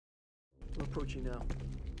Approaching now.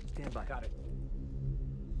 Stand by. Got it.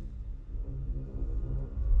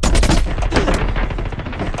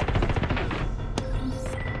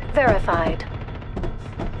 Verified.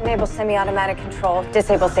 Enable semi-automatic control.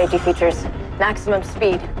 Disable safety features. Maximum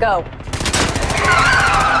speed. Go.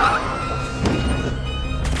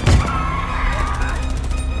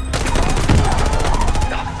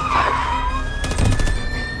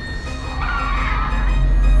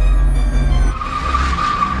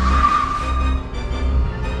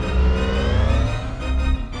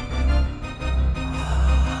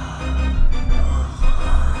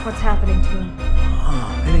 What's happening to him?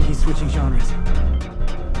 I think he's switching genres.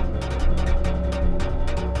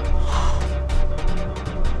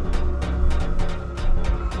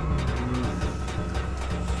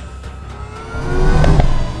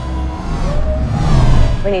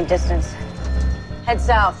 We need distance. Head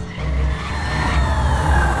south.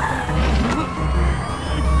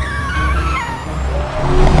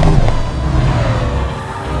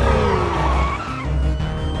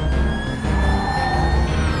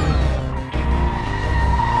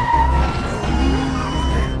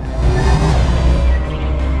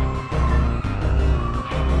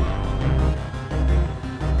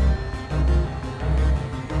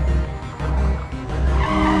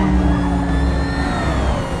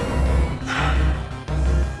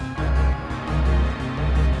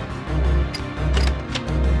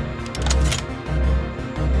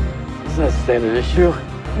 Is that a standard issue?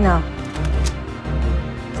 No.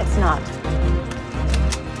 It's not.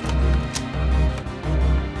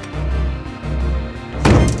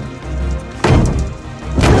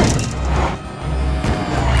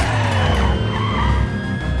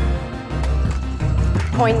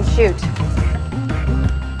 Point and shoot.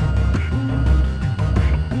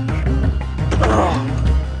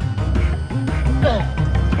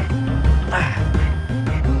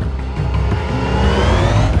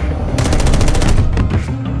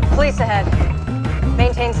 Police ahead.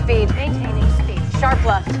 Maintain speed. Maintaining speed. Sharp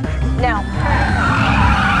left. Now.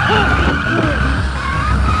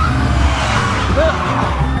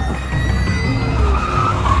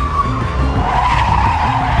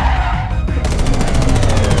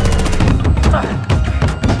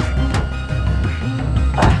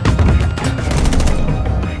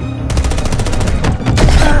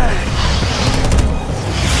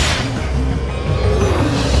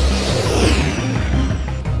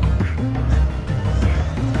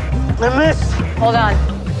 I missed! Hold on.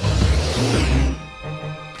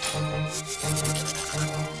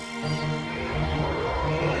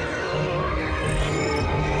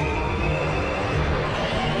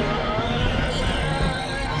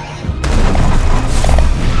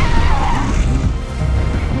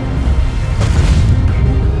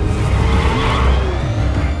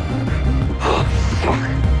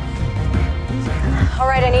 All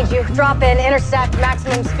right, I need you. Drop in, intersect,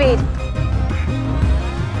 maximum speed.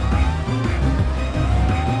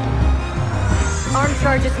 Arm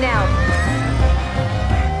charges now.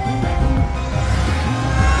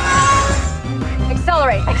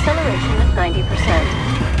 Accelerate. Acceleration at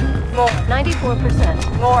 90%. More.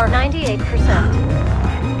 94%. More. 98%.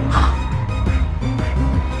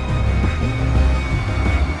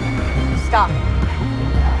 Stop.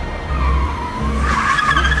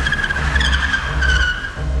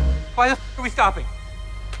 Why the f are we stopping?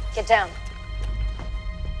 Get down.